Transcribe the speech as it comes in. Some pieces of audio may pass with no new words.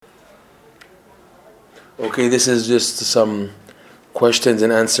Okay, this is just some questions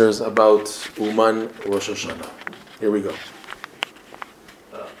and answers about Uman Rosh Hashanah. Here we go.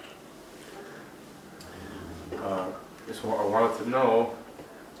 I wanted to know,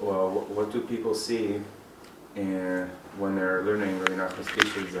 what do people see when they're learning Rabbi Nachman's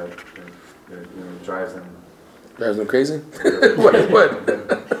teachings that drives them crazy? What?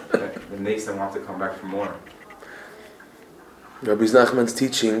 That makes them want to come back for more. Rabbi Nachman's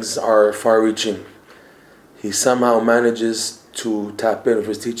teachings are far-reaching. He somehow manages to tap in with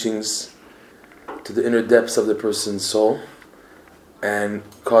his teachings to the inner depths of the person's soul and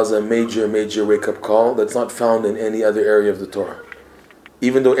cause a major wake-up call that's not found in any other area of the Torah.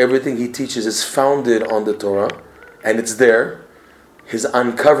 Even though everything he teaches is founded on the Torah, and it's there, his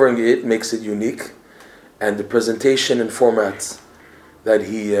uncovering it makes it unique, and the presentation and format that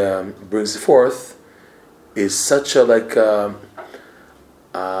he brings forth is such a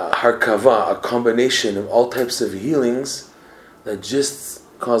harkava, a combination of all types of healings that just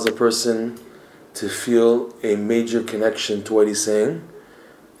cause a person to feel a major connection to what he's saying,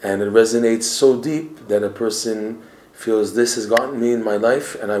 and it resonates so deep that a person feels this has gotten me in my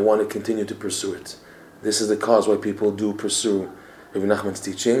life and I want to continue to pursue it. This is the cause why people do pursue Rabbi Nachman's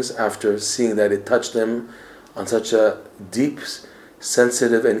teachings after seeing that it touched them on such a deep,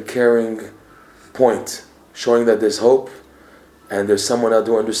 sensitive and caring point, showing that there's hope and there's someone out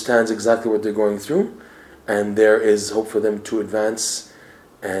there who understands exactly what they're going through, and there is hope for them to advance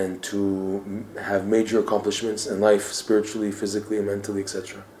and to have major accomplishments in life, spiritually, physically, mentally,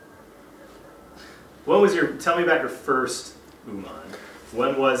 etc. Tell me about your first Uman.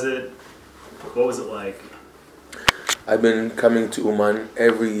 When was it? What was it like? I've been coming to Uman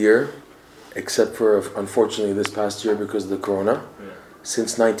every year, except for, unfortunately, this past year because of the corona,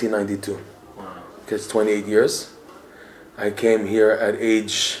 since 1992. Wow. It's 28 years. I came here at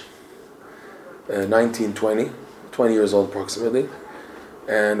age 19, 20 years old approximately.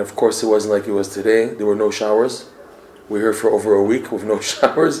 And of course it wasn't like it was today. There were no showers. We were here for over a week with no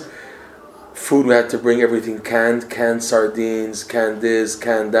showers. Food, we had to bring everything canned sardines, canned this,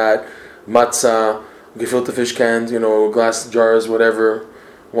 canned that, matzah, gefilte fish canned, glass jars, whatever.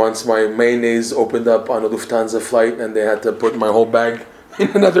 Once my mayonnaise opened up on a Lufthansa flight and they had to put my whole bag in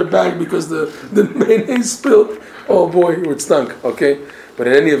another bag because the mayonnaise spilled. Oh boy, it stunk, okay? But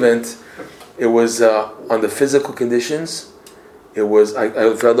in any event, it was on the physical conditions. It was,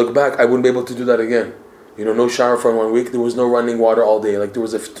 if I look back, I wouldn't be able to do that again. No shower for 1 week. There was no running water all day. There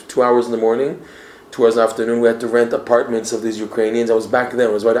was 2 hours in the morning, 2 hours in the afternoon. We had to rent apartments of these Ukrainians. I was back then.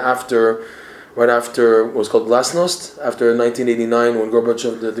 It was right after what was called Glasnost, after 1989 when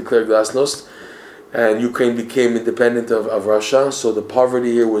Gorbachev declared Glasnost. And Ukraine became independent of Russia. So the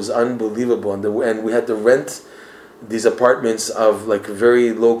poverty here was unbelievable. And we had to rent these apartments of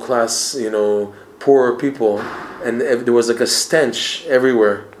very low class, poor people. And there was a stench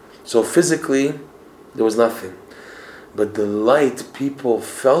everywhere. So physically, there was nothing. But the light people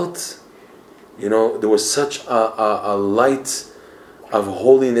felt, there was such a light of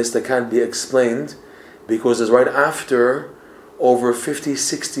holiness that can't be explained, because it's right after over 50,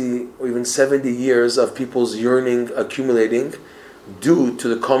 60, or even 70 years of people's yearning accumulating due to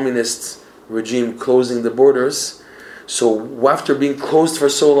the communist regime closing the borders. So after being closed for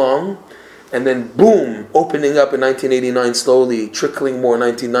so long, and then boom, opening up in 1989 slowly, trickling more in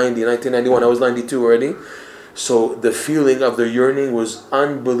 1990, 1991, I was 92 already. So the feeling of the yearning was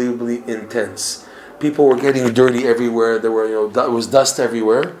unbelievably intense. People were getting dirty everywhere. There were, it was dust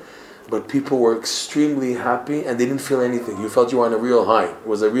everywhere. But people were extremely happy and they didn't feel anything. You felt you were on a real high. It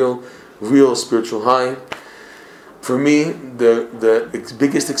was a real spiritual high. For me, the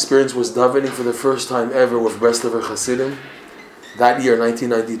biggest experience was davening for the first time ever with Breslover Hasidim. That year,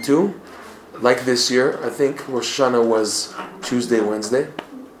 1992. Like this year, I think Rosh Hashanah was Tuesday, Wednesday.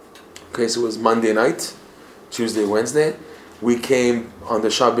 Okay, so it was Monday night, Tuesday, Wednesday. We came on the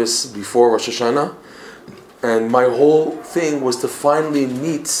Shabbos before Rosh Hashanah, and my whole thing was to finally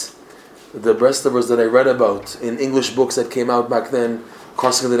meet the Breslovers that I read about in English books that came out back then.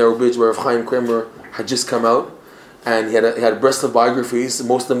 Crossing the Narrow Bridge, where Rav Chaim Kramer had just come out, and he had Breslov biographies.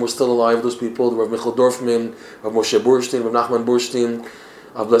 Most of them were still alive, those people. Rav Michael Dorfman, Rav Moshe Burstein, Rav Nachman Burstein,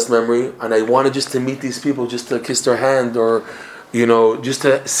 of blessed memory. And I wanted just to meet these people, just to kiss their hand, or just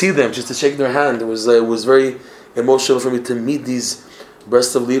to see them, just to shake their hand. It was very emotional for me to meet these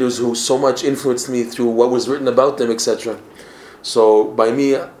Breslov leaders who so much influenced me through what was written about them, etc. So by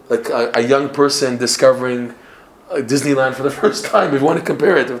me, like a young person discovering Disneyland for the first time, if you want to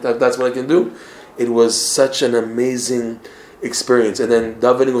compare it, if that's what I can do, it was such an amazing experience. And then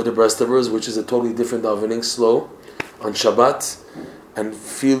davening with the Breslovers, which is a totally different davening, slow, on Shabbat, and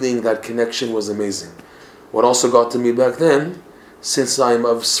feeling that connection was amazing. what also got to me back then, since I'm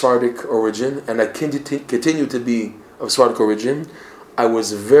of Sephardic origin, and I continue to be of Sephardic origin, I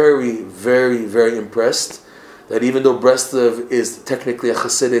was very, very, very impressed that even though Breslov is technically a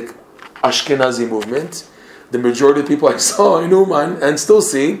Hasidic Ashkenazi movement, the majority of people I saw in Uman, and still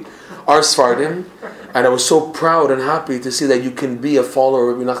see, are Sephardim, and I was so proud and happy to see that you can be a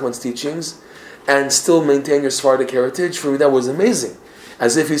follower of Rabbi Nachman's teachings and still maintain your Sephardic heritage. For me, that was amazing.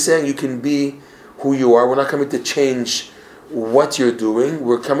 As if he's saying you can be who you are. We're not coming to change what you're doing.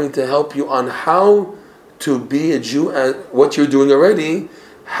 We're coming to help you on how to be a Jew and what you're doing already,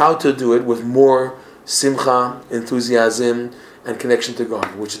 how to do it with more simcha, enthusiasm, and connection to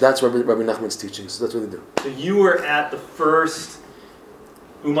God, which that's Rabbi Nachman's teachings. That's what they do. So you were at the first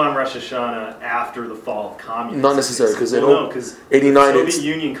Uman Rosh Hashanah after the fall of communism. Not necessarily, because because 89. The Soviet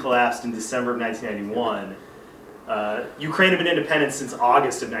Union collapsed in December of 1991. Ukraine had been independent since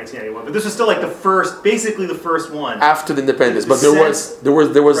August of 1991, but this was still like basically the first one After the independence, but there was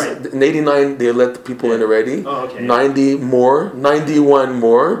right. In 89 they let people in already. Oh, okay. 91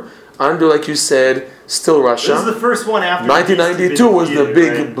 more. Under, like you said, still Russia. This is the first one after 1992 was the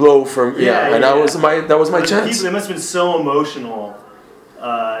big blow from that was my chance. It must have been so emotional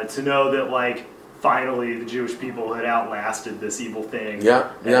to know that like finally the Jewish people had outlasted this evil thing.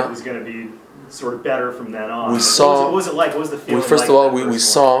 It was going to be sort of better from then on. We saw. What was it like? What was the feeling? First of all, we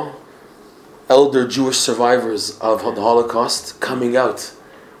saw elder Jewish survivors of the Holocaust coming out.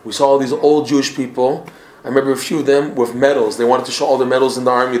 We saw all these old Jewish people. I remember a few of them with medals. They wanted to show all the medals in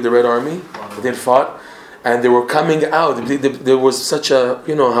the army, the Red Army, that they'd fought. And they were coming out. There was such a,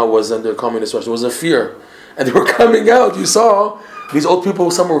 you know how it was under communist Russia, there was a fear. And they were coming out. You saw these old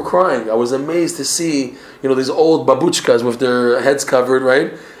people, some were crying. I was amazed to see, these old babuchkas with their heads covered,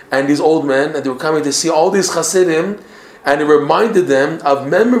 right? And these old men, and they were coming to see all these Hasidim, and it reminded them of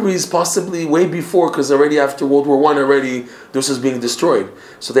memories possibly way before, because already after World War I already, this was being destroyed.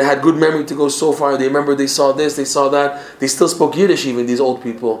 So they had good memory to go so far. They remember they saw this, they saw that. They still spoke Yiddish even, these old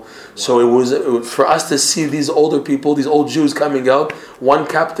people. So it was for us to see these older people, these old Jews coming out. One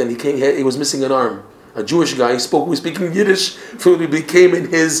captain, he was missing an arm. A Jewish guy, he was speaking Yiddish, fluently, came in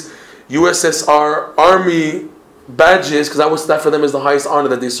his USSR army badges, because that for them is the highest honor,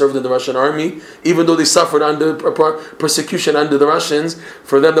 that they served in the Russian army, even though they suffered under persecution under the Russians.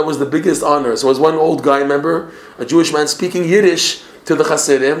 For them that was the biggest honor. So it was one old guy, remember, a Jewish man speaking Yiddish to the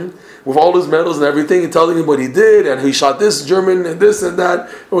Hasidim with all his medals and everything, and telling him what he did, and he shot this German and this and that.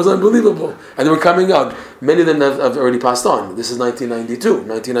 It was unbelievable. And they were coming out. Many of them have already passed on. This is 1992,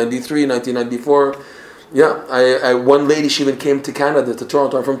 1993, 1994. I one lady, she even came to Canada, to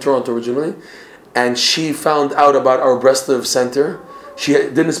Toronto. I'm from Toronto originally. And she found out about our Breslov Center. She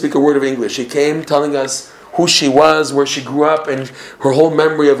didn't speak a word of English. She came telling us who she was, where she grew up, and her whole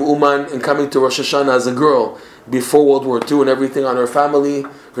memory of Uman and coming to Rosh Hashanah as a girl before World War II and everything on her family.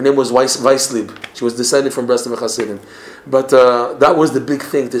 Her name was Weislib. She was descended from Breslov Hasidim. But that was the big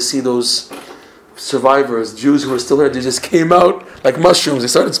thing, to see those survivors, Jews who were still here. They just came out like mushrooms. They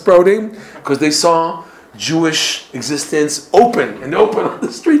started sprouting because they saw Jewish existence open on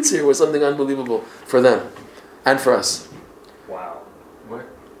the streets here. Was something unbelievable for them and for us. Wow.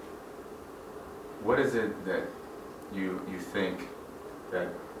 What is it that you think that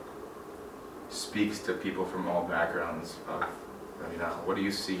speaks to people from all backgrounds of what do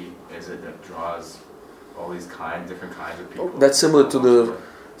you see is it that draws all these different kinds of people? That's similar to the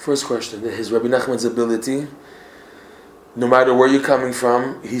first question. His Rabbi Nachman's ability, no matter where you're coming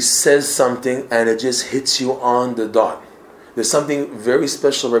from, he says something and it just hits you on the dot. There's something very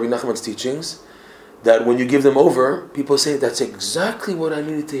special in Rabbi Nachman's teachings that when you give them over, people say, that's exactly what I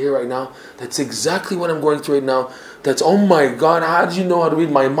needed to hear right now. That's exactly what I'm going through right now. That's, oh my God, how did you know how to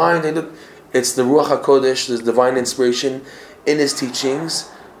read my mind? It's the Ruach HaKodesh, this divine inspiration in his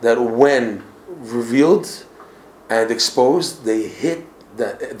teachings that when revealed and exposed, they hit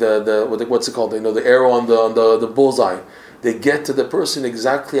what's it called? The arrow on the bullseye. They get to the person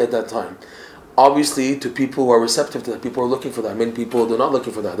exactly at that time. Obviously, to people who are receptive to that, people are looking for that. Many people, they're not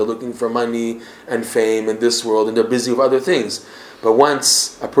looking for that. They're looking for money and fame in this world, and they're busy with other things. But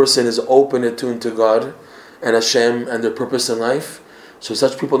once a person is open and tuned to God and Hashem and their purpose in life, so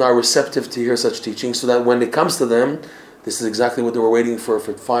such people now are receptive to hear such teaching, so that when it comes to them, this is exactly what they were waiting for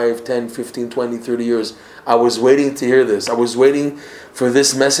 5, 10, 15, 20, 30 years. I was waiting to hear this. I was waiting for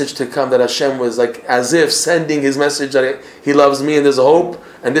this message to come, that Hashem was like as if sending his message that He loves me and there's a hope,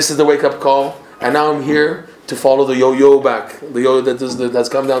 and this is the wake-up call. And now I'm here to follow the yo-yo back. The yo-yo that's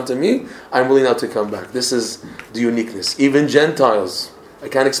come down to me, I'm willing now to come back. This is the uniqueness. Even Gentiles, I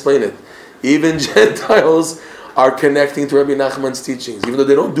can't explain it. Even Gentiles are connecting to Rabbi Nachman's teachings. Even though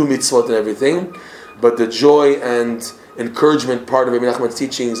they don't do mitzvot and everything, But the joy and encouragement part of Rabbi Nachman's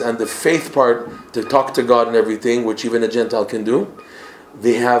teachings and the faith part to talk to God and everything, which even a Gentile can do,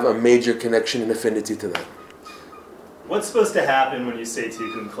 they have a major connection and affinity to that. What's supposed to happen when you say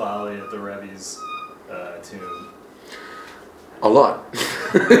Tikkun Klali at the Rebbe's tomb? A lot.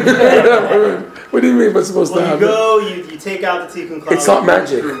 What do you mean what's supposed to happen? You go, you take out the Tikkun Klali. It's not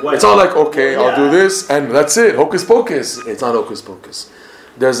magic. It's not like, okay, I'll do this and that's it. Hocus pocus. It's not hocus pocus.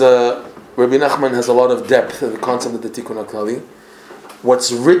 Rabbi Nachman has a lot of depth in the concept of the Tikkun Klali.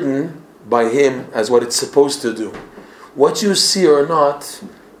 What's written by him as what it's supposed to do. What you see or not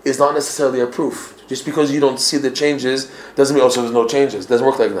is not necessarily a proof. Just because you don't see the changes doesn't mean also there's no changes. It doesn't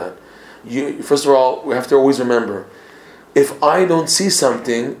work like that. First of all, we have to always remember, if I don't see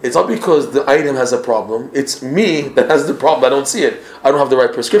something, it's not because the item has a problem. It's me that has the problem. I don't see it. I don't have the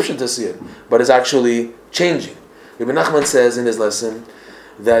right prescription to see it. But it's actually changing. Rabbi Nachman says in his lesson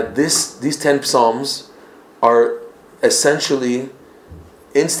that these 10 psalms are essentially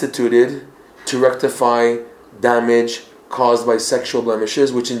instituted to rectify damage caused by sexual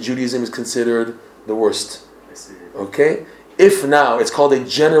blemishes, which in Judaism is considered the worst. I see. Okay? If now, it's called a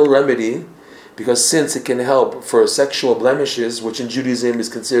general remedy, because since it can help for sexual blemishes, which in Judaism is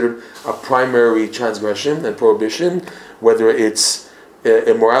considered a primary transgression and prohibition, whether it's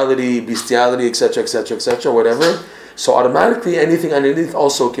immorality, bestiality, etc., etc., etc., whatever, so automatically anything underneath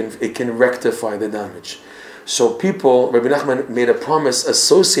also can rectify the damage. So Rabbi Nachman made a promise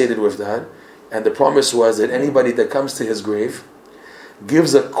associated with that, and the promise was that anybody that comes to his grave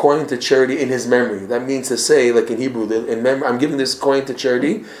gives a coin to charity in his memory. That means to say, like in Hebrew, I'm giving this coin to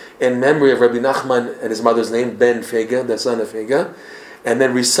charity in memory of Rabbi Nachman and his mother's name, Ben Fega, the son of Fega, and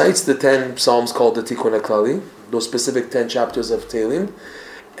then recites the 10 psalms called the Tikkun Klali, those specific 10 chapters of Tehillim,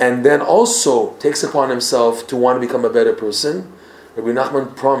 and then also takes upon himself to want to become a better person. Rabbi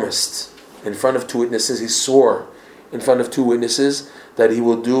Nachman promised in front of 2 witnesses, he swore in front of 2 witnesses that he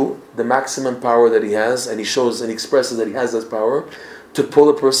will do the maximum power that he has, and he shows and expresses that he has this power to pull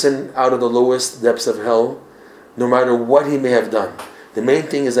a person out of the lowest depths of hell, no matter what he may have done. The main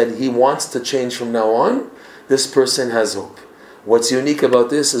thing is that he wants to change from now on. This person has hope. What's unique about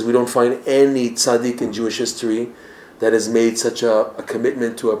this is we don't find any tzaddik in Jewish history that has made such a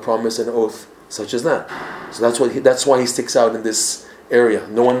commitment to a promise and oath such as that. So that's why he sticks out in this area.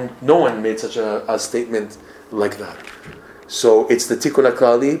 No one made such a statement like that. So it's the Tikkun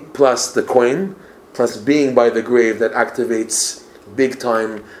Klali plus the coin plus being by the grave that activates big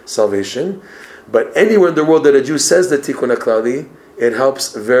time salvation. But anywhere in the world that a Jew says the Tikkun Klali, it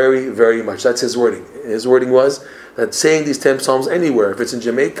helps very, very much. That's his wording. His wording was that saying these 10 psalms anywhere, if it's in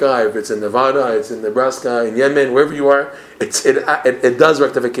Jamaica, if it's in Nevada, it's in Nebraska, in Yemen, wherever you are, it does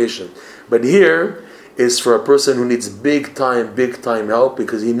rectification. But here is for a person who needs big time help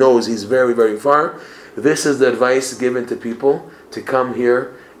because he knows he's very, very far. This is the advice given to people to come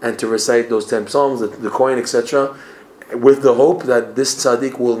here and to recite those 10 psalms, the coin, etc., with the hope that this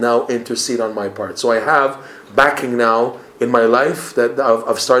tzaddik will now intercede on my part. So I have backing now in my life that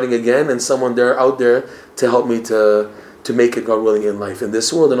of starting again, and someone out there to help me to make it, God willing, in life, in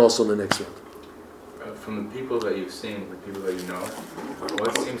this world and also in the next world. From the people that you've seen, the people that you know,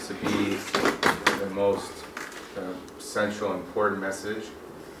 what seems to be the most central, important message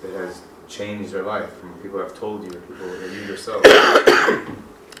that has changed their life from people that have told you, or people that you yourself?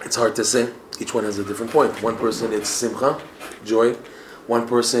 It's hard to say. Each one has a different point. One person it's simcha, joy. One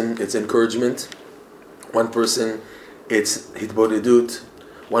person it's encouragement. One person it's hitbodedut.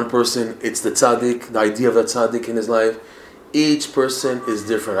 One person it's the tzaddik, the idea of the tzaddik in his life. Each person is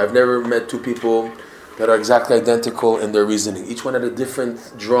different. I've never met 2 people that are exactly identical in their reasoning. Each one had a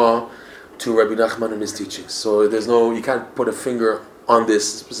different draw to Rabbi Nachman and his teachings. So you can't put a finger on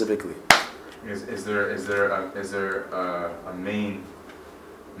this specifically. Is there a main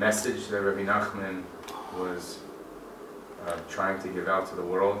message that Rabbi Nachman was trying to give out to the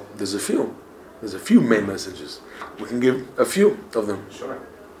world? There's a few main messages. We can give a few of them. Sure.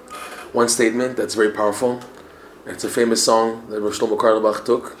 One statement that's very powerful, and it's a famous song that Rosh Shlomo Carlebach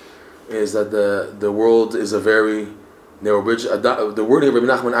took, is that the world is a very narrow bridge. The word of Rabbi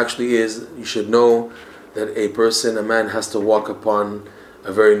Nachman actually is, you should know that a man has to walk upon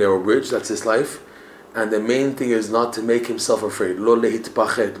a very narrow bridge. That's his life. And the main thing is not to make himself afraid. Lo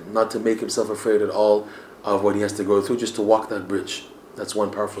lehitpached, not to make himself afraid at all of what he has to go through, just to walk that bridge. That's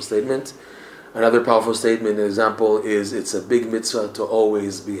one powerful statement. Another powerful statement, an example, is it's a big mitzvah to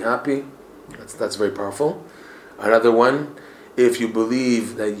always be happy. That's very powerful. Another one, if you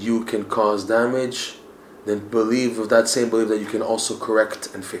believe that you can cause damage, then believe with that same belief that you can also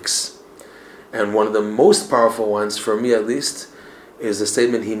correct and fix. And one of the most powerful ones, for me at least, is a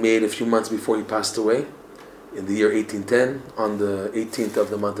statement he made a few months before he passed away, in the year 1810, on the 18th of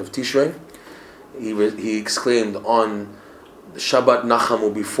the month of Tishrei. He exclaimed on Shabbat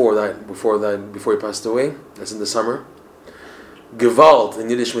Nachamu before he passed away. That's in the summer. Gewalt in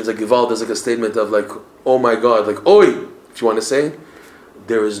Yiddish means like Gewalt is like a statement of like, oh my God, like oi, if you want to say.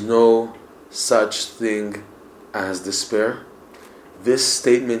 There is no such thing as despair. This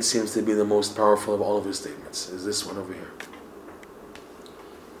statement seems to be the most powerful of all of his statements. Is this one over here?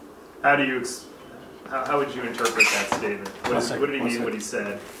 How would you interpret that statement? What did he mean when he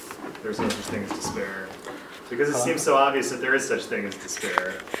said there's no such thing as despair? Because it seems so obvious that there is such thing as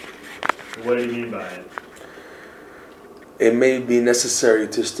despair. What did he mean by it? It may be necessary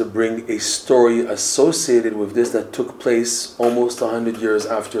just to bring a story associated with this that took place almost 100 years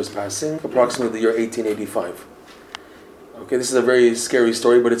after his passing, approximately the year 1885. Okay, this is a very scary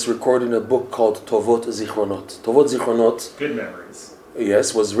story, but it's recorded in a book called Tovot Zichronot. Tovot Zichronot, good memories.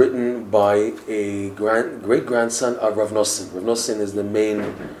 Yes, was written by a great-grandson of Rav Nosson. Rav Nosson is the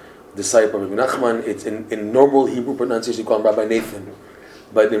main disciple of Rabbi Nachman. It's in normal Hebrew pronunciation, you call him Rabbi Nathan.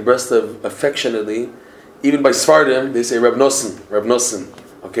 But in Breslov, affectionately, even by Sfardim, they say Rav Nosson.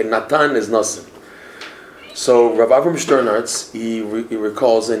 Okay, Natan is Nosson. So Rav Avram Sternartz, he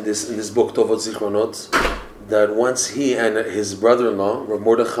recalls in this book, Tovot Zichronot, that once he and his brother-in-law, Rav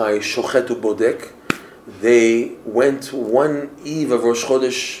Mordechai Shochetu Bodek, they went one eve of Rosh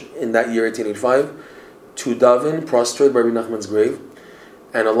Chodesh in that year, 1885, to daven, prostrate by Rabbi Nachman's grave.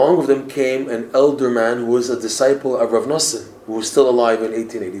 And along with them came an elder man who was a disciple of Rav Nosson, who was still alive in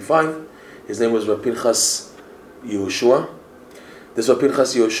 1885. His name was Rav Pinchas Yehoshua. This Rav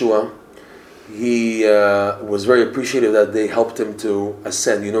Pinchas Yehoshua, he was very appreciative that they helped him to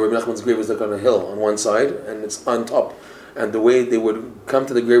ascend. You know, Rabbi Nachman's grave was like on a hill on one side, and it's on top. And the way they would come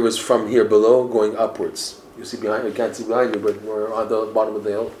to the grave was from here below, going upwards. You see behind, you can't see behind you, but we're on the bottom of the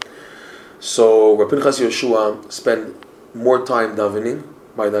hill. So Rav Pinchas Yehoshua spent more time davening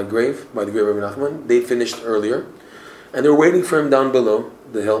by that grave, by the grave of Rabbi Nachman. They finished earlier, and they were waiting for him down below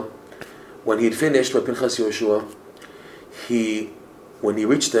the hill. When he had finished, Rav Pinchas Yehoshua, when he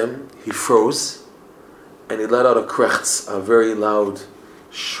reached them, he froze, and he let out a krechts, a very loud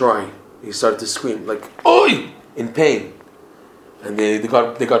cry. He started to scream like "Oi!" in pain, and they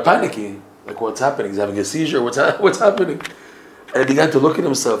got panicky. Like, what's happening? He's having a seizure. What's happening? And he began to look at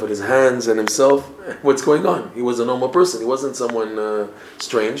himself, at his hands and himself. What's going on? He was a normal person. He wasn't someone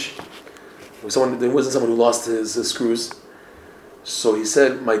strange. He wasn't someone who lost his screws. So he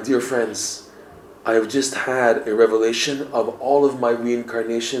said, "My dear friends, I have just had a revelation of all of my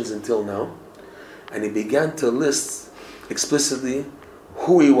reincarnations until now." And he began to list explicitly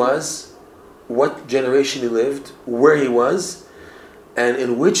who he was, what generation he lived, where he was, and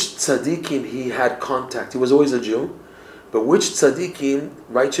in which tzaddikim he had contact. He was always a Jew, but which tzaddikim,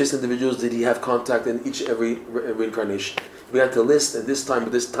 righteous individuals, did he have contact in every reincarnation? He began to list, and this time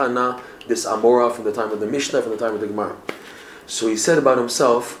with this Tana, this Amora from the time of the Mishnah, from the time of the Gemara. So he said about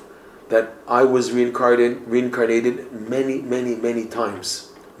himself that I was reincarnated many, many, many times,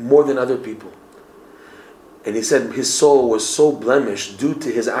 more than other people. And he said his soul was so blemished due to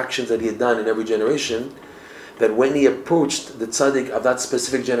his actions that he had done in every generation, that when he approached the tzaddik of that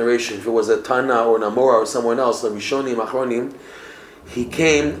specific generation, if it was a Tana or an Amora or someone else, the Rishonim, Achronim, he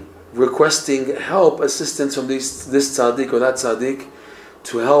came requesting help, assistance from this tzaddik or that tzaddik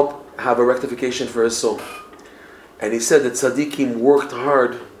to help have a rectification for his soul. And he said that tzaddikim worked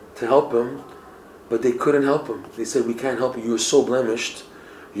hard to help him, but they couldn't help him. They said, "We can't help you. You're so blemished.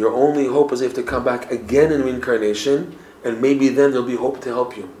 Your only hope is you have to come back again in reincarnation, and maybe then there'll be hope to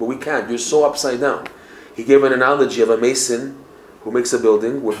help you. But we can't. You're so upside down." He gave an analogy of a mason who makes a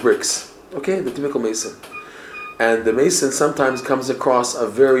building with bricks. Okay, the typical mason. And the mason sometimes comes across a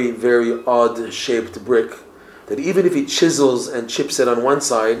very, very odd-shaped brick that even if he chisels and chips it on one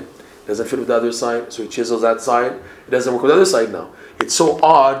side, it doesn't fit with the other side, so he chisels that side. It doesn't work with the other side now. It's so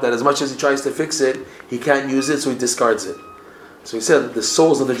odd that as much as he tries to fix it, he can't use it, so he discards it. So he said the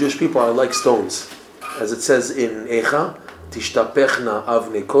souls of the Jewish people are like stones. As it says in Eicha, Tishtapechna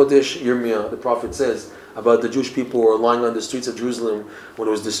avnei kodesh, Yirmiyah, the prophet says about the Jewish people who were lying on the streets of Jerusalem when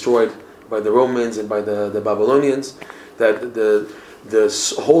it was destroyed by the Romans and by the Babylonians, that the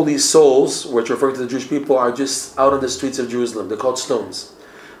holy souls, which refer to the Jewish people, are just out on the streets of Jerusalem. They're called stones.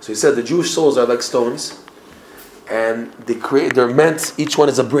 So he said the Jewish souls are like stones, and they're meant, each one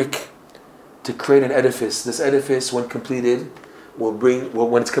is a brick, to create an edifice. This edifice, when completed,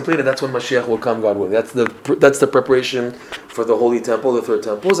 when it's completed, that's when Mashiach will come, God willing. That's the preparation for the Holy Temple, the third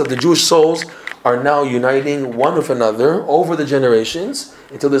temple, is that the Jewish souls are now uniting one with another over the generations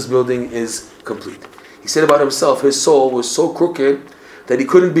until this building is complete. He said about himself, his soul was so crooked that he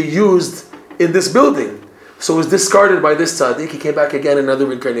couldn't be used in this building. So it was discarded by this tzaddik. He came back again, another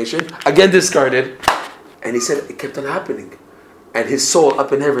reincarnation, again discarded. And he said it kept on happening. And his soul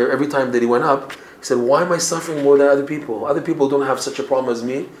up in heaven, every time that he went up, he said, why am I suffering more than other people? Other people don't have such a problem as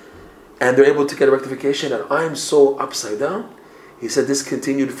me. And they're able to get a rectification, and I'm so upside down. He said this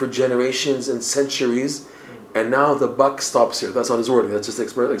continued for generations and centuries, and now the buck stops here. That's not his word, that's just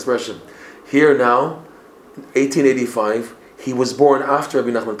expression. Here now, 1885, he was born after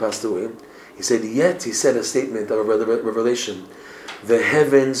Rabbi Nachman passed away. He said, yet, he said a statement of a revelation, the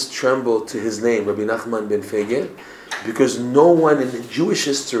heavens tremble to his name, Rabbi Nachman ben Fege, because no one in Jewish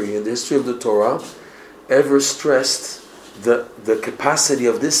history, in the history of the Torah, ever stressed the capacity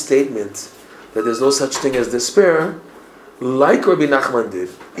of this statement that there's no such thing as despair like Rabbi Nachman did.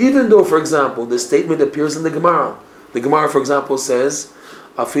 Even though, for example, the statement appears in the Gemara. The Gemara, for example, says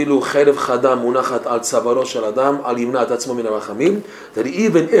Afilu cherev chadam munachat al tzavaro shel adam al yimnat atzmo min harachamim, that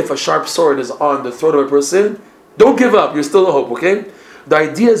even if a sharp sword is on the throat of a person, don't give up, you're still a hope, okay? The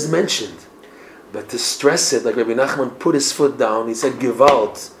idea is mentioned, but to stress it, like Rabbi Nachman put his foot down, he said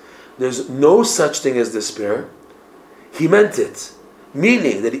Gewalt, there's no such thing as despair. He meant it,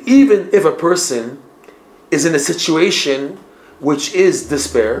 meaning that even if a person is in a situation which is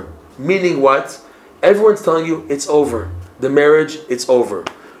despair, meaning what? Everyone's telling you it's over. The marriage, it's over.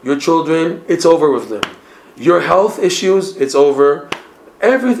 Your children, it's over with them. Your health issues, it's over.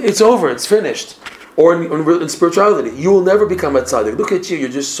 Everything, it's over, it's finished. Or in spirituality, you will never become a tzaddik. Look at you, you're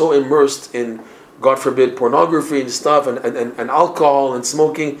just so immersed in, God forbid, pornography and stuff, and alcohol and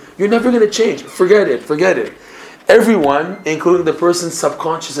smoking. You're never going to change. Forget it. Everyone, including the person's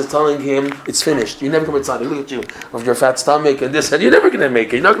subconscious, is telling him it's finished. You never become a tzaddik. Look at you, with your fat stomach and this, and you're never going to make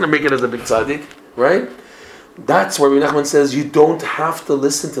it. You're not going to make it as a big tzaddik, right? That's where Rabbi Nachman says you don't have to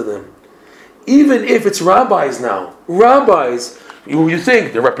listen to them. Even if it's rabbis now. Rabbis, you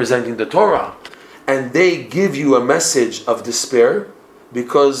think they're representing the Torah, and they give you a message of despair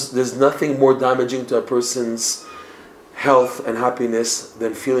because there's nothing more damaging to a person's health and happiness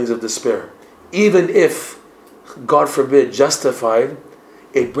than feelings of despair. Even if, God forbid, justified,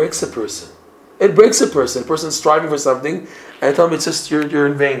 it breaks a person. It breaks a person. A person's striving for something, and tell them it's just you're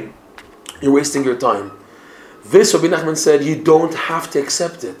in vain. You're wasting your time. This, Rabbi Nachman said, you don't have to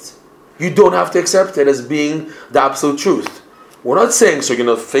accept it. You don't have to accept it as being the absolute truth. We're not saying, so you're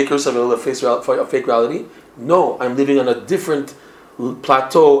going to fake yourself and face a fake reality. No, I'm living on a different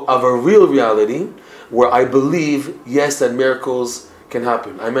plateau of a real reality where I believe, yes, that miracles can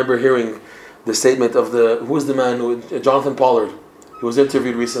happen. I remember hearing the statement of who was the man, Jonathan Pollard. He was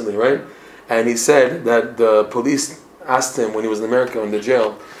interviewed recently, right? And he said that the police asked him when he was in America in the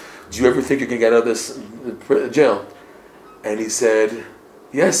jail, do you ever think you can get out of this jail? And he said,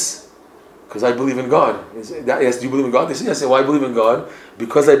 yes, because I believe in God. He said, yes, do you believe in God? They said, yes. Well, I believe in God.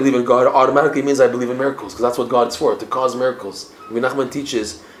 Because I believe in God, automatically means I believe in miracles, because that's what God is for, to cause miracles. Rabbi Nachman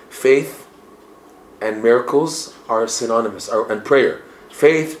teaches faith and miracles are synonymous, and prayer.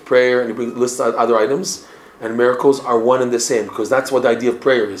 Faith, prayer, and he lists other items, and miracles are one and the same, because that's what the idea of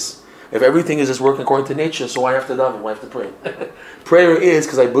prayer is. If everything is just working according to nature, so why have to daven? Why have to pray? Prayer is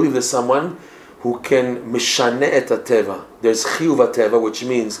because I believe there's someone who can mishane et teva. There's chiyuv teva, which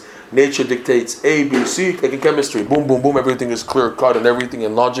means nature dictates A, B, C, like in chemistry. Boom, boom, boom, everything is clear cut and everything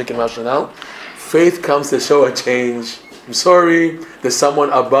in logic and rationale. Faith comes to show a change. I'm sorry, there's someone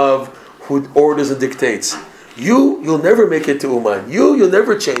above who orders and dictates. You'll never make it to Uman. You'll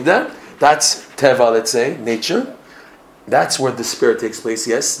never change that. That's teva, let's say, nature. That's where despair takes place,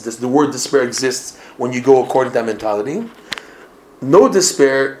 yes. The word despair exists when you go according to that mentality. No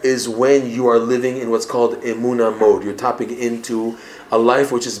despair is when you are living in what's called emuna mode. You're tapping into a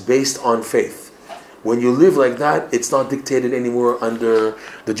life which is based on faith. When you live like that, it's not dictated anymore under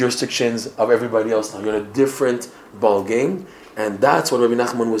the jurisdictions of everybody else now. You're in a different ball game. And that's what Rabbi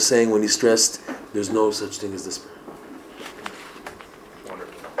Nachman was saying when he stressed there's no such thing as despair.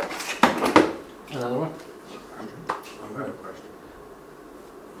 Wonderful. Another one? I've got a question.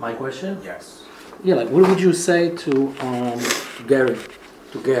 My question? Yes. Yeah, like what would you say to Gary,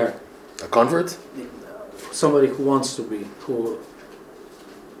 to Garrett, A convert? somebody who wants to be, who?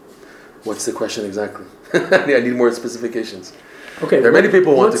 What's the question exactly? I need more specifications. Okay. There are many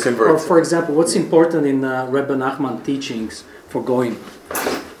people who want to what's- convert. Or for example, what's important in Rebbe Nachman teachings for going?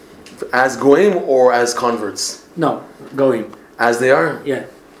 As goyim or as converts? No, going. As they are? Yeah.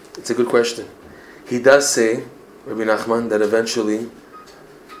 It's a good question. He does say, Rabbi Nachman, that eventually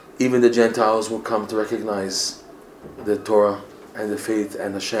even the Gentiles will come to recognize the Torah and the faith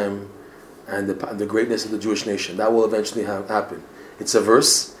and Hashem and the greatness of the Jewish nation. That will eventually happen. It's a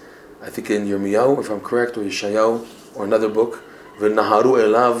verse I think in Yirmiyahu, if I'm correct, or Yeshayahu, or another book, V'naharu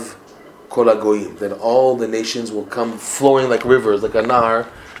elav kol hagoyim, that all the nations will come flowing like rivers, like a nahar,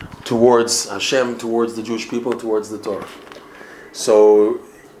 towards Hashem, towards the Jewish people, towards the Torah. So,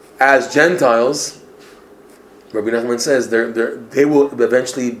 as Gentiles, Rabbi Nachman says, they will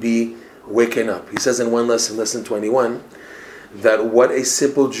eventually be waken up. He says in one lesson, lesson 21, that what a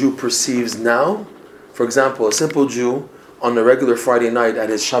simple Jew perceives now, for example, a simple Jew on a regular Friday night at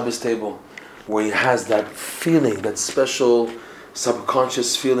his Shabbos table, where he has that feeling, that special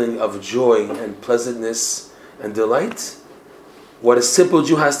subconscious feeling of joy and pleasantness and delight, what a simple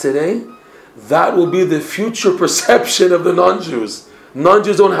Jew has today, that will be the future perception of the non-Jews.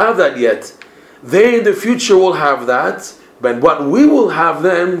 Non-Jews don't have that yet. They in the future will have that, but what we will have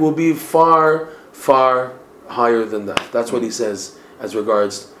then will be far, far higher than that. That's what he says as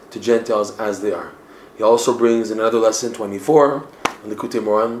regards to Gentiles as they are. He also brings in another lesson, 24, in the Likutei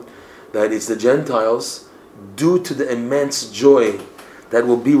Moharan, that it's the Gentiles, due to the immense joy that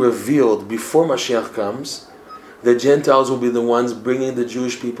will be revealed before Mashiach comes, the Gentiles will be the ones bringing the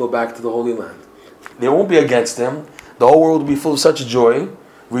Jewish people back to the Holy Land. They won't be against them. The whole world will be full of such joy,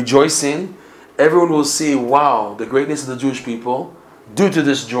 rejoicing. Everyone will see, wow, the greatness of the Jewish people due to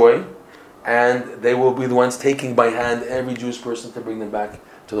this joy, and they will be the ones taking by hand every Jewish person to bring them back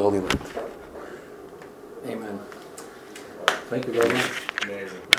to the Holy Land. Amen. Thank you very much. Amazing.